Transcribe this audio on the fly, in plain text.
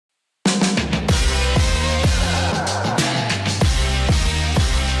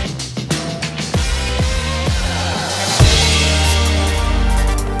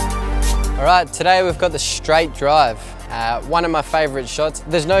Alright, today we've got the straight drive. One of my favourite shots.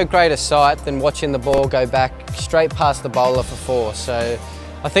 There's no greater sight than watching the ball go back straight past the bowler for four. So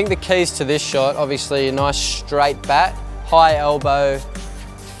I think the keys to this shot, obviously a nice straight bat, high elbow,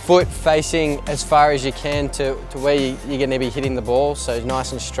 foot facing as far as you can to where you're going to be hitting the ball, so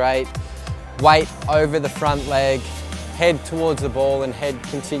nice and straight. Weight over the front leg, head towards the ball and head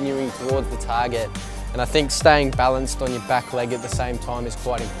continuing towards the target. And I think staying balanced on your back leg at the same time is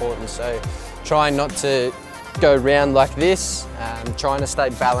quite important. So trying not to go round like this, trying to stay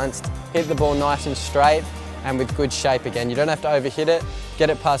balanced, hit the ball nice and straight and with good shape again. You don't have to overhit it, get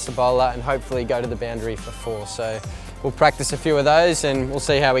it past the bowler and hopefully go to the boundary for four. So we'll practice a few of those and we'll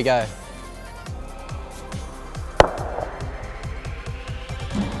see how we go.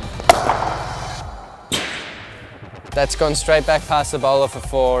 That's gone straight back past the bowler for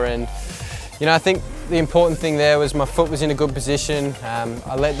four, and you know, I think the important thing there was my foot was in a good position.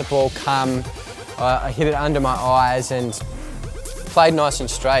 I let the ball come, I hit it under my eyes and played nice and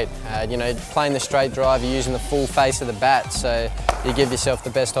straight. You know, playing the straight drive, you're using the full face of the bat, so you give yourself the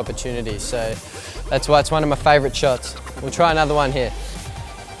best opportunity. So that's why it's one of my favourite shots. We'll try another one here.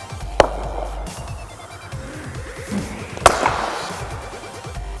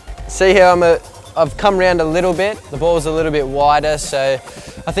 See how I've come round a little bit, the ball's a little bit wider, so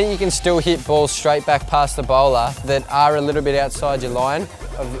I think you can still hit balls straight back past the bowler that are a little bit outside your line,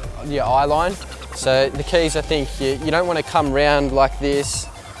 of your eye line. So the keys, I think, you don't want to come round like this.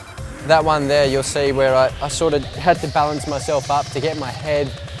 That one there, you'll see where I sort of had to balance myself up to get my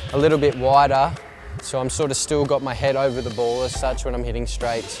head a little bit wider. So I'm sort of still got my head over the ball as such when I'm hitting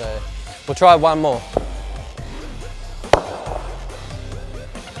straight. So we'll try one more.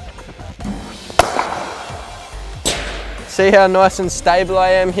 See how nice and stable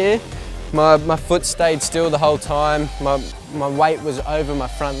I am here? My foot stayed still the whole time. My weight was over my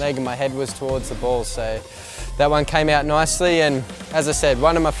front leg and my head was towards the ball. So that one came out nicely, and as I said,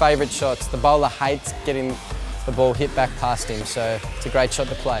 one of my favourite shots. The bowler hates getting the ball hit back past him, so it's a great shot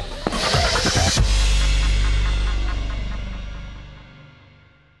to play.